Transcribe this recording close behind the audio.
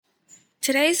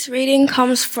Today's reading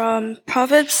comes from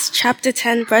Proverbs chapter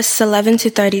 10, verses 11 to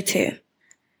 32.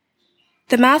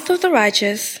 The mouth of the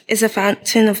righteous is a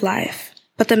fountain of life,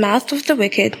 but the mouth of the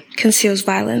wicked conceals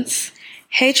violence.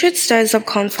 Hatred stirs up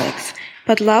conflict,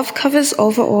 but love covers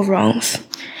over all wrongs.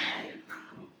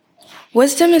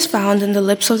 Wisdom is found in the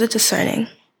lips of the discerning,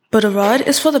 but a rod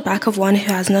is for the back of one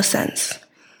who has no sense.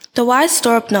 The wise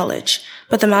store up knowledge,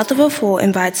 but the mouth of a fool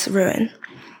invites ruin.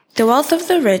 The wealth of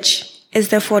the rich is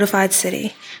their fortified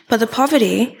city, but the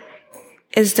poverty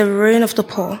is the ruin of the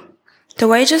poor. The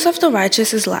wages of the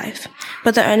righteous is life,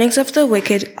 but the earnings of the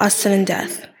wicked are sin and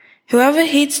death. Whoever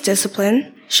heeds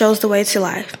discipline shows the way to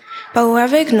life, but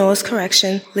whoever ignores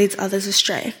correction leads others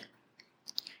astray.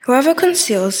 Whoever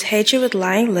conceals hatred with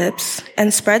lying lips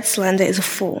and spreads slander is a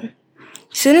fool.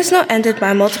 Sin is not ended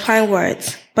by multiplying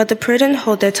words, but the prudent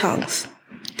hold their tongues.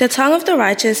 The tongue of the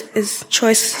righteous is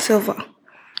choice silver,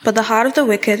 but the heart of the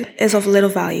wicked is of little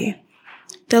value.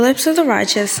 The lips of the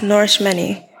righteous nourish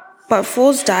many, but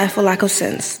fools die for lack of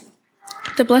sins.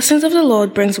 The blessings of the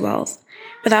Lord brings wealth,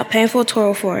 without painful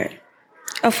toil for it.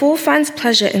 A fool finds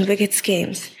pleasure in wicked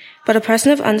schemes, but a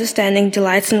person of understanding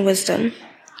delights in wisdom.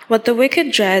 What the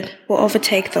wicked dread will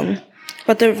overtake them,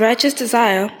 what the righteous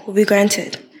desire will be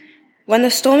granted. When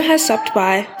the storm has swept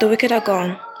by, the wicked are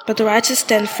gone, but the righteous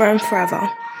stand firm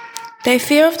forever. They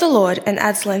fear of the Lord and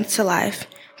adds length to life,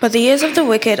 but the years of the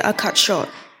wicked are cut short.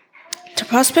 The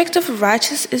prospect of the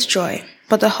righteous is joy,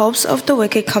 but the hopes of the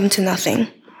wicked come to nothing.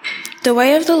 The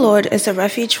way of the Lord is a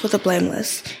refuge for the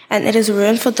blameless, and it is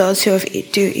ruin for those who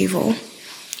do evil.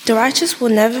 The righteous will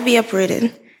never be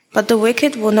uprooted, but the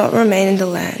wicked will not remain in the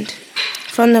land.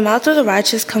 From the mouth of the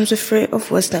righteous comes the fruit of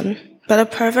wisdom, but a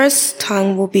perverse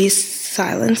tongue will be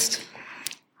silenced.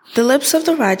 The lips of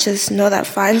the righteous know that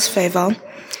finds favor,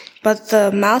 but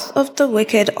the mouth of the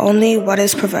wicked only what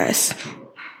is perverse.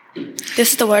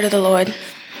 This is the word of the Lord.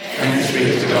 Thanks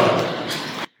be to God.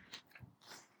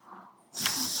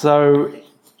 So,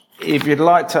 if you'd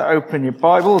like to open your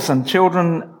Bibles, and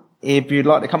children, if you'd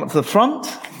like to come up to the front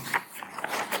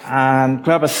and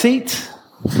grab a seat.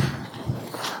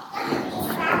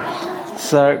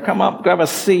 So, come up, grab a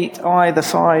seat either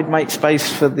side, make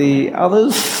space for the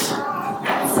others.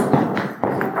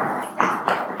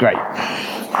 Great.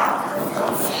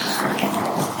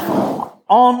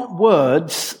 Aren't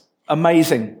words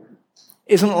amazing?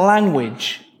 Isn't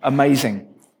language amazing?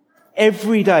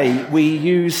 Every day we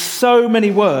use so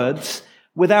many words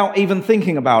without even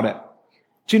thinking about it.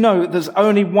 Do you know there's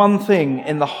only one thing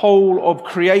in the whole of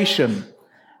creation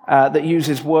that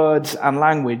uses words and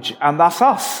language, and that's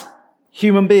us,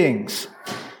 human beings.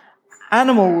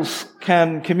 Animals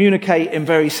can communicate in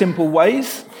very simple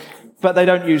ways, but they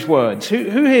don't use words.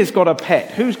 Who here's got a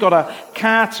pet? Who's got a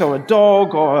cat or a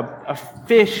dog or a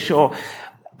fish? Or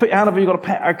put your hand up if you've got a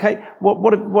pet. Okay.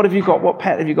 What have you got? What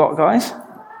pet have you got, guys?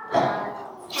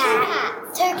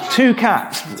 Cat. Two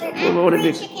cats. What have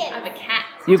you? I have a cat.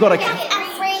 You've got And 3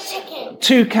 chickens.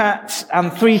 2 cats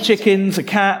and 3 chickens, a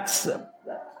cat.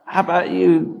 How about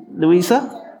you, Louisa?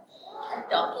 A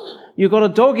doggy. You've got a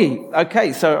doggy.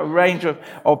 Okay, so a range of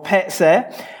pets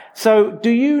there. So do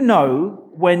you know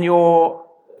when your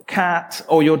cat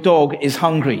or your dog is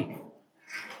hungry?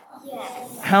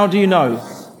 Yes. How do you know?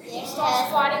 They start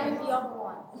fighting with the other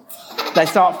one. They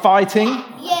start fighting?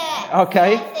 Yeah.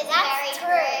 Okay. That's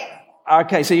true.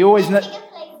 Okay, so you always know. Chicken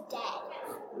plays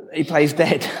dead. He plays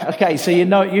dead. Okay, so you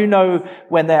know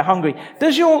when they're hungry.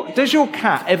 Does your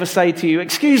cat ever say to you,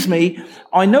 "Excuse me,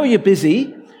 I know you're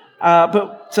busy,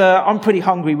 but I'm pretty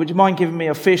hungry. Would you mind giving me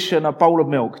a fish and a bowl of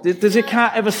milk?" Does your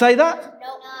cat ever say that?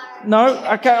 No?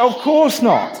 Okay, of course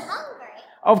not.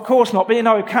 Of course not. But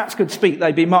if cats could speak,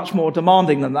 they'd be much more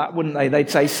demanding than that, wouldn't they? They'd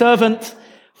say, "Servant,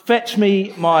 fetch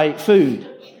me my food."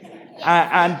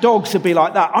 And dogs would be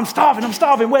like that. I'm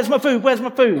starving. Where's my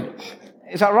food?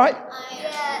 Is that right?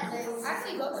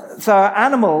 So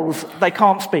animals, they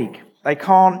can't speak. They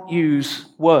can't use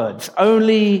words.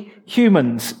 Only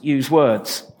humans use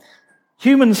words.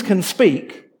 Humans can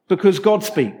speak because God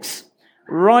speaks.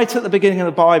 Right at the beginning of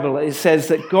the Bible, it says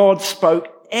that God spoke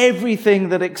everything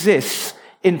that exists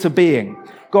into being.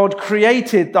 God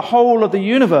created the whole of the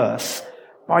universe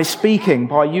by speaking,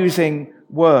 by using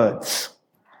words.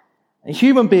 And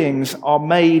human beings are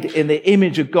made in the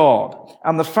image of God.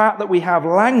 And the fact that we have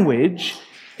language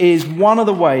is one of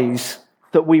the ways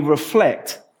that we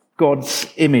reflect God's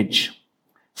image.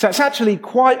 So it's actually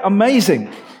quite amazing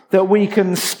that we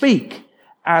can speak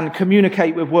and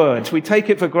communicate with words. We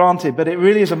take it for granted, but it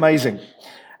really is amazing.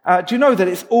 Do you know that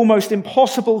it's almost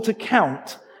impossible to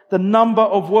count the number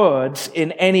of words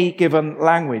in any given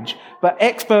language? But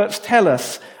experts tell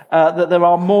us that there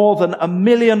are more than 1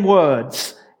 million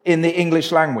words in the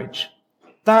English language.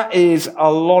 That is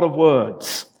a lot of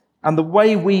words. And the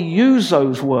way we use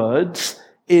those words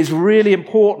is really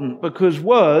important because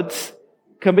words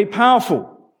can be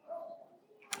powerful.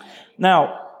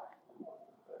 Now,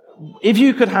 if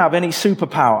you could have any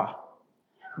superpower,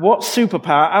 what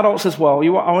superpower, adults as well,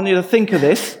 I want you to think of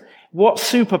this. What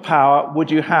superpower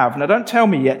would you have? Now, don't tell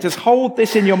me yet. Just hold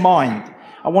this in your mind.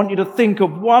 I want you to think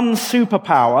of one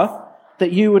superpower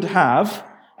that you would have.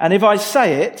 And if I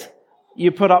say it,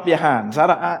 you put up your hands.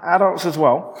 Adults as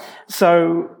well.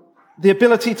 So, the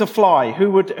ability to fly.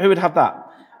 Who would have that?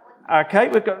 Okay,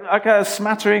 we've got a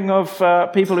smattering of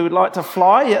people who would like to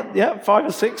fly. Yeah, 5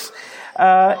 or 6.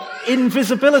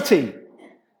 Invisibility.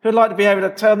 Who'd like to be able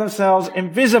to turn themselves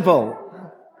invisible?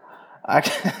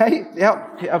 Okay, yeah,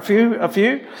 a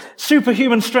few.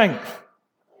 Superhuman strength.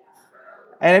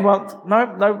 Anyone?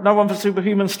 No one for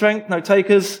superhuman strength? No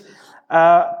takers?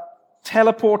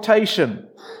 Teleportation.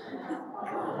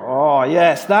 Oh,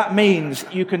 yes, that means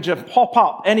you can just pop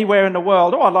up anywhere in the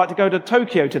world. Oh, I'd like to go to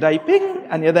Tokyo today. Bing,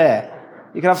 and you're there.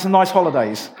 You can have some nice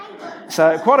holidays.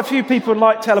 So quite a few people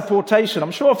like teleportation.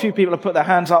 I'm sure a few people have put their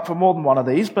hands up for more than one of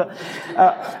these. But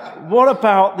what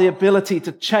about the ability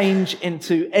to change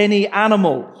into any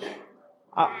animal?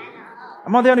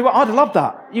 Am I the only one? I'd love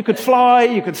that. You could fly,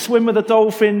 you could swim with the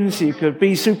dolphins, you could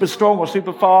be super strong or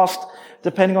super fast,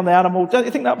 depending on the animal. Don't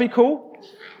you think that'd be cool?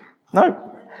 No?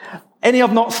 Any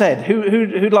I've not said.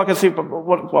 Who'd like a super...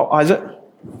 What Isaac?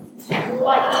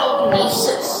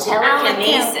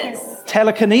 Telekinesis.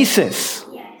 Telekinesis.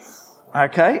 Yes.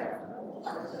 Okay.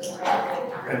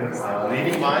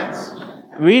 Reading minds.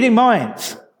 Reading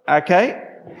minds. Okay.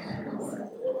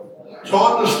 To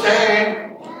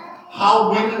understand how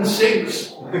women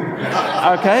sings.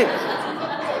 Okay.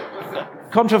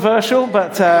 Controversial,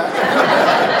 but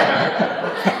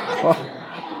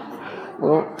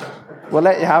we'll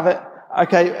let you have it.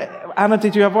 Okay. Anna,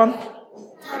 did you have one?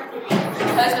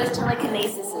 Hers was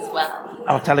telekinesis as well.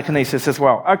 Oh, telekinesis as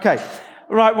well. Okay.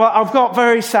 Right, well, I've got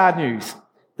very sad news.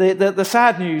 The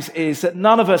sad news is that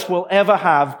none of us will ever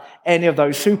have any of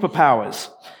those superpowers.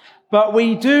 But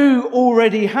we do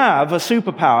already have a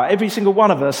superpower. Every single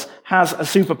one of us has a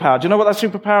superpower. Do you know what that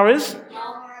superpower is?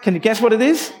 Can you guess what it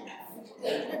is?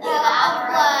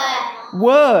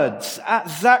 Words.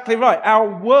 Exactly right. Our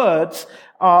words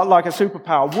are like a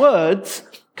superpower. Words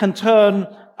can turn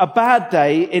a bad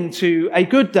day into a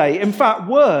good day. In fact,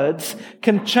 words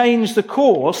can change the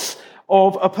course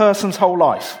of a person's whole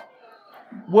life.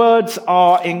 Words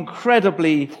are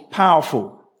incredibly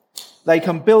powerful. They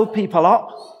can build people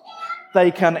up. They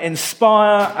can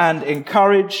inspire and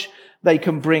encourage. They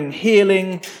can bring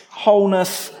healing,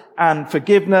 wholeness, and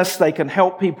forgiveness. They can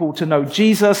help people to know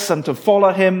Jesus and to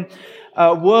follow him.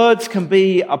 Words can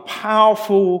be a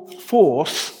powerful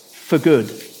force for good.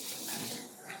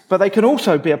 But they can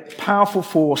also be a powerful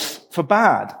force for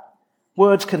bad.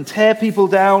 Words can tear people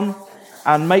down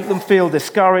and make them feel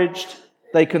discouraged.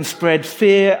 They can spread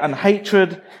fear and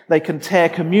hatred. They can tear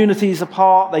communities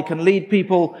apart. They can lead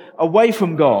people away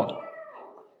from God.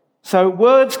 So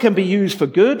words can be used for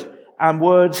good and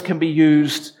words can be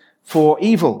used for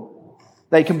evil.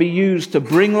 They can be used to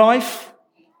bring life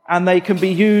and they can be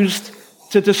used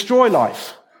to destroy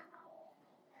life.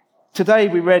 Today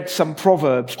we read some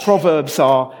Proverbs. Proverbs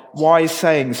are wise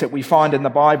sayings that we find in the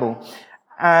Bible.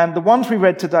 And the ones we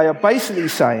read today are basically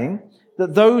saying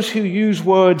that those who use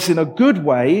words in a good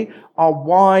way are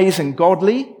wise and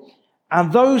godly,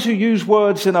 and those who use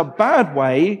words in a bad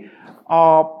way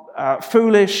are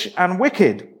foolish and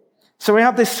wicked. So we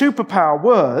have this superpower,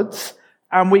 words,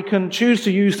 and we can choose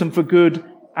to use them for good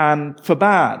and for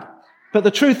bad. But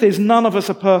the truth is, none of us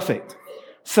are perfect.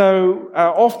 So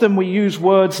often we use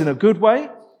words in a good way,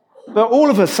 but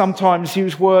all of us sometimes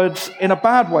use words in a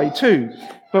bad way too.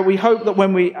 But we hope that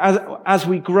when as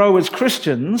we grow as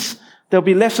Christians, there'll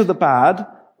be less of the bad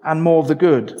and more of the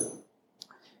good.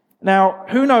 Now,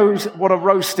 who knows what a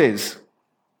roast is?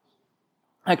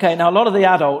 Okay, now a lot of the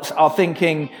adults are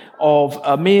thinking of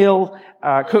a meal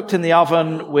cooked in the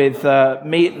oven with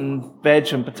meat and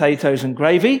veg and potatoes and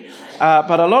gravy.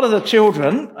 But a lot of the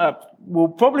children will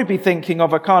probably be thinking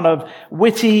of a kind of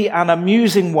witty and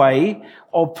amusing way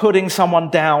of putting someone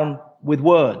down with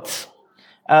words.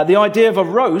 The idea of a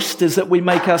roast is that we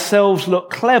make ourselves look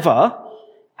clever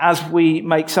as we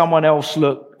make someone else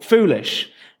look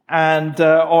foolish. And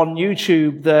on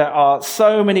YouTube, there are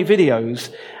so many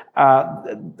videos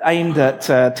aimed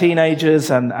at teenagers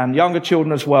and younger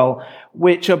children as well,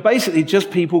 which are basically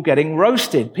just people getting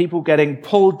roasted, people getting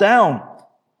pulled down.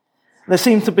 There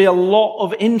seems to be a lot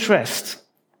of interest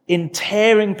in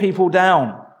tearing people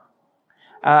down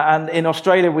And in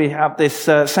Australia, we have this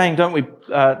saying, don't we,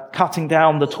 cutting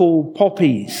down the tall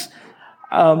poppies.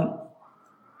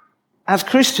 As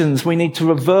Christians, we need to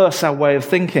reverse our way of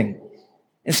thinking.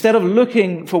 Instead of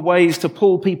looking for ways to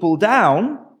pull people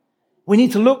down, we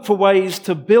need to look for ways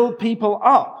to build people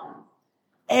up.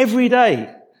 Every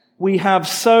day, we have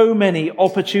so many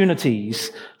opportunities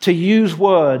to use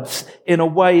words in a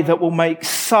way that will make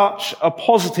such a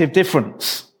positive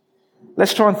difference.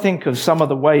 Let's try and think of some of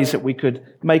the ways that we could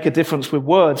make a difference with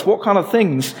words. What kind of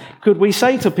things could we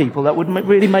say to people that would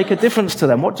really make a difference to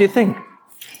them? What do you think?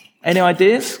 Any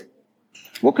ideas?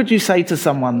 What could you say to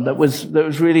someone that was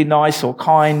really nice or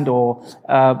kind or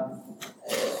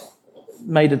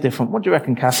made a difference? What do you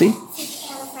reckon, Cassie?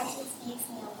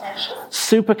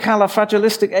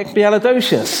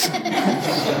 Supercalifragilisticexpialidocious.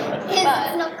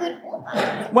 Not good.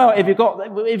 Well,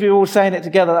 if you're all saying it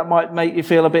together, that might make you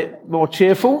feel a bit more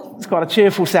cheerful. It's quite a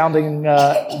cheerful sounding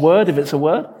word, if it's a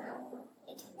word.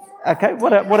 Okay,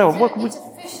 what else? What could we...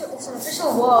 It's an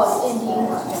official word in the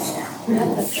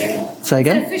English dictionary. Say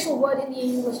again? It's an official word in the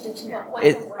English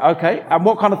dictionary. Okay, and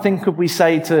what kind of thing could we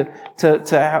say to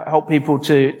help people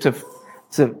to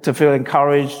feel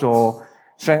encouraged or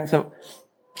strengthened?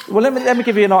 Well, let me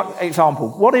give you an example.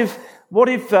 What if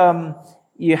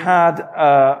you had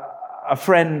a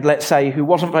friend, let's say, who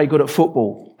wasn't very good at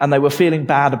football, and they were feeling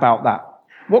bad about that?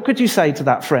 What could you say to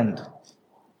that friend?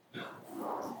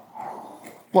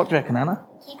 What do you reckon, Anna?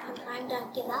 Keep on trying,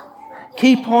 don't give up.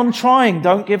 Keep on trying,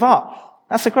 don't give up.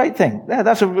 That's a great thing. Yeah,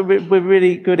 that's a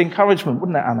really good encouragement,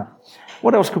 wouldn't it, Anna?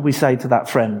 What else could we say to that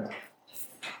friend?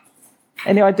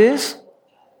 Any ideas?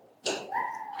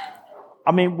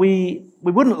 I mean, we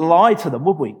wouldn't lie to them,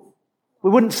 would we? We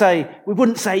wouldn't say,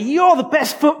 you're the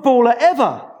best footballer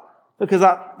ever, because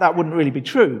that wouldn't really be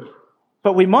true.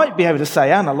 But we might be able to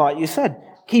say, Anna, like you said,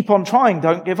 keep on trying,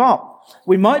 don't give up.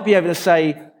 We might be able to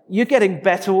say, you're getting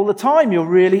better all the time, you're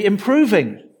really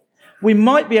improving. We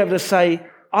might be able to say,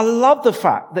 I love the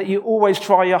fact that you always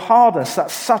try your hardest.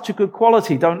 That's such a good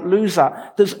quality. Don't lose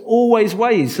that. There's always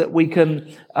ways that we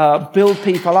can build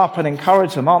people up and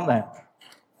encourage them, aren't there?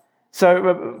 So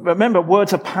remember,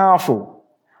 words are powerful.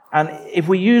 And if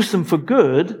we use them for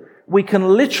good, we can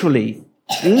literally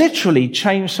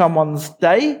change someone's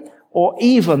day or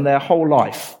even their whole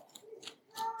life.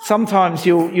 Sometimes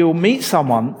you'll meet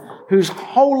someone whose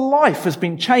whole life has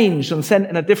been changed and sent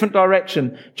in a different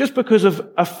direction just because of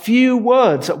a few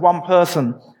words that one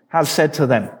person has said to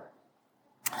them.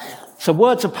 So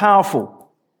words are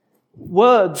powerful.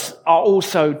 Words are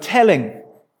also telling.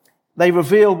 They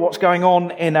reveal what's going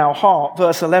on in our heart.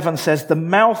 Verse 11 says, the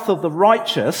mouth of the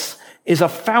righteous is a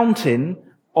fountain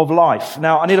of life.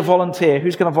 Now, I need a volunteer.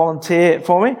 Who's going to volunteer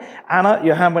for me? Anna,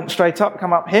 your hand went straight up.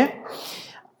 Come up here.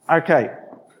 Okay.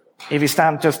 If you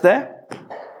stand just there.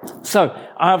 So,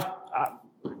 I have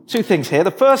two things here.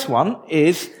 The first one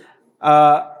is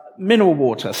mineral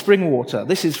water, spring water.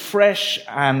 This is fresh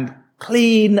and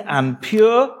clean and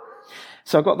pure.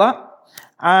 So I've got that.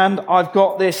 And I've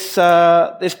got this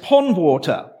pond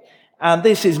water. And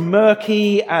this is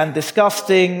murky and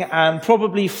disgusting and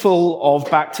probably full of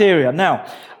bacteria. Now,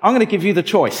 I'm going to give you the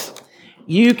choice.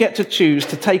 You get to choose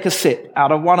to take a sip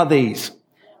out of one of these.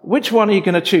 Which one are you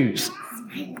going to choose?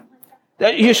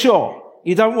 You're sure?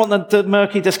 You don't want the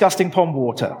murky, disgusting pond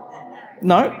water?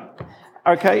 No?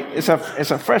 Okay, it's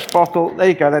a fresh bottle. There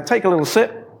you go. Then take a little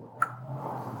sip.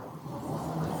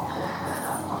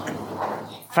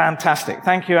 Fantastic.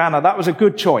 Thank you, Anna. That was a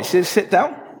good choice. Sit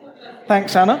down.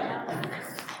 Thanks, Anna.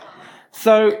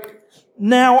 So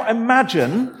now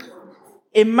imagine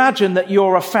that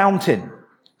you're a fountain.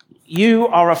 You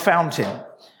are a fountain.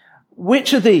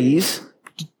 Which of these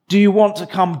do you want to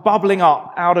come bubbling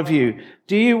up out of you?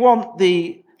 Do you want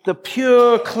the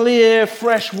pure, clear,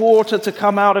 fresh water to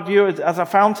come out of you as a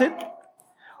fountain?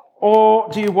 Or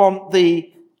do you want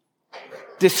the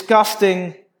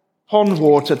disgusting pond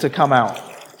water to come out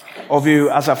of you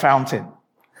as a fountain?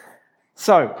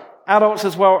 So, adults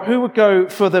as well, who would go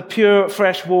for the pure,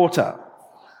 fresh water?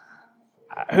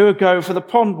 Who would go for the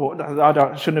pond water?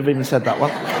 I shouldn't have even said that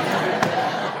one.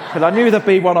 But I knew there'd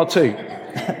be one or two.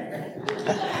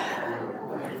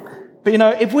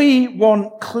 But if we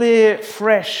want clear,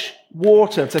 fresh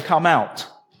water to come out,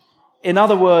 in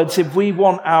other words, if we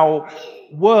want our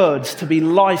words to be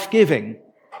life-giving,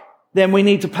 then we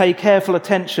need to pay careful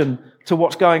attention to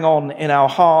what's going on in our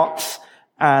hearts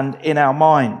and in our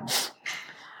minds.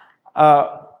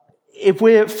 If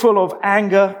we're full of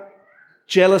anger,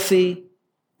 jealousy,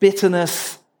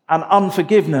 bitterness, and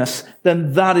unforgiveness,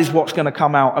 then that is what's going to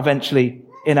come out eventually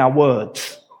in our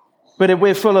words. But if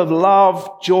we're full of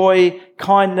love, joy,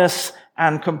 kindness,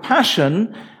 and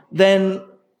compassion, then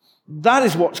That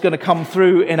is what's going to come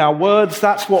through in our words.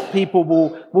 That's what people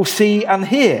will see and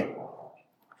hear.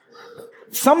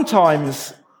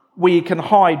 Sometimes we can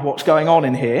hide what's going on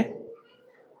in here,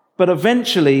 but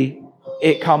eventually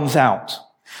it comes out.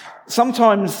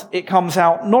 Sometimes it comes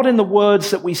out not in the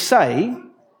words that we say,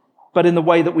 but in the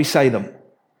way that we say them.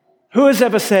 Who has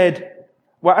ever said,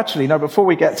 well, actually, no, before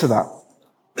we get to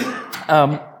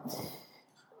that,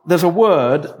 there's a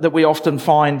word that we often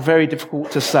find very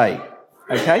difficult to say,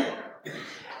 okay?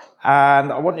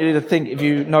 And I want you to think if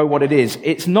you know what it is.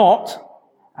 It's not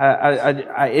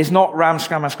ram,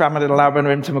 scrammer, little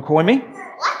Albert to McCoy.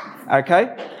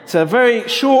 Okay? It's a very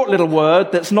short little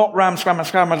word that's not ram,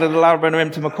 scrammer, little Albert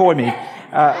to McCoy.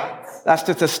 That's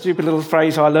just a stupid little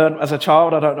phrase I learned as a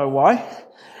child. I don't know why.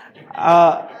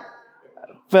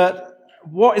 But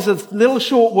what is a little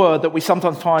short word that we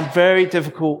sometimes find very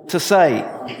difficult to say?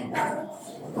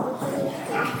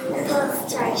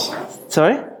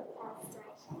 Sorry?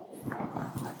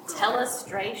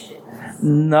 Telestration.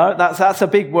 No, that's a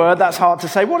big word. That's hard to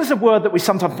say. What is a word that we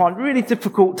sometimes find really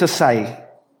difficult to say?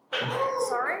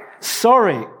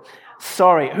 Sorry.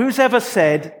 Who's ever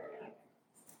said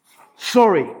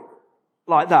sorry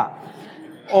like that?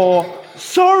 Or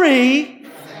sorry?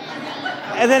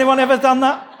 Has anyone ever done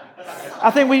that?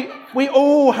 I think we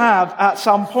all have at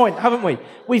some point, haven't we?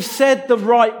 We've said the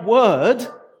right word,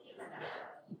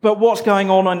 but what's going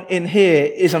on in here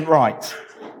isn't right.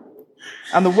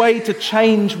 And the way to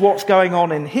change what's going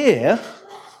on in here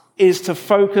is to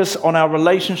focus on our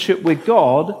relationship with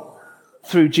God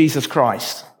through Jesus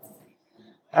Christ.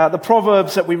 The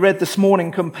Proverbs that we read this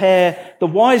morning compare the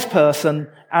wise person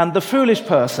and the foolish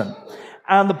person.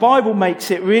 And the Bible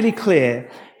makes it really clear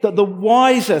that the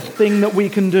wisest thing that we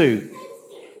can do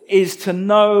is to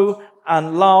know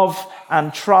and love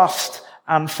and trust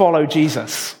and follow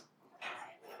Jesus.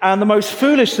 And the most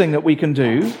foolish thing that we can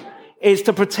do is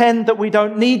to pretend that we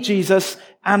don't need Jesus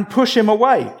and push him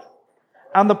away.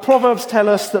 And the Proverbs tell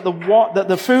us that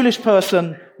the foolish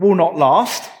person will not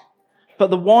last, but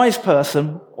the wise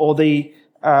person or the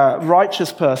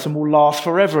righteous person will last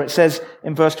forever. It says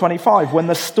in verse 25, when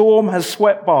the storm has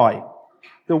swept by,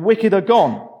 the wicked are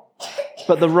gone,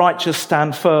 but the righteous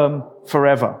stand firm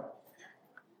forever.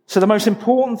 So the most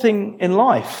important thing in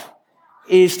life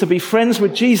is to be friends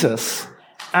with Jesus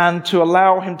and to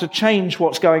allow him to change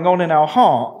what's going on in our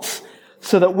hearts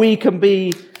so that we can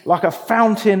be like a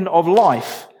fountain of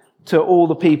life to all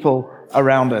the people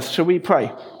around us. Shall we pray?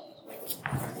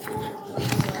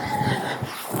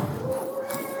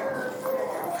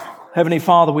 Heavenly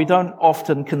Father, we don't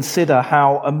often consider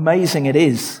how amazing it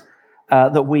is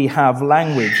that we have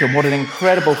language and what an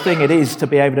incredible thing it is to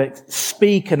be able to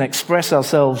speak and express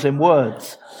ourselves in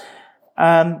words.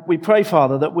 And we pray,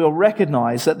 Father, that we'll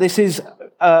recognize that this is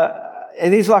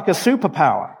it is like a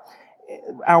superpower.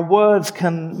 Our words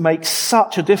can make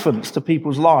such a difference to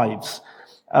people's lives,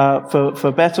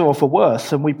 for better or for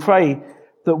worse. And we pray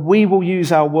that we will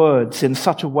use our words in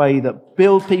such a way that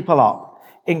build people up,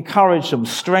 encourage them,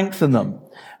 strengthen them,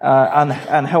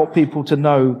 and help people to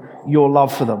know your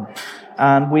love for them.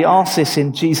 And we ask this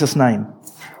in Jesus' name.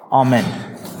 Amen.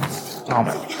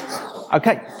 Amen.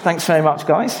 Okay, thanks very much,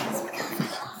 guys.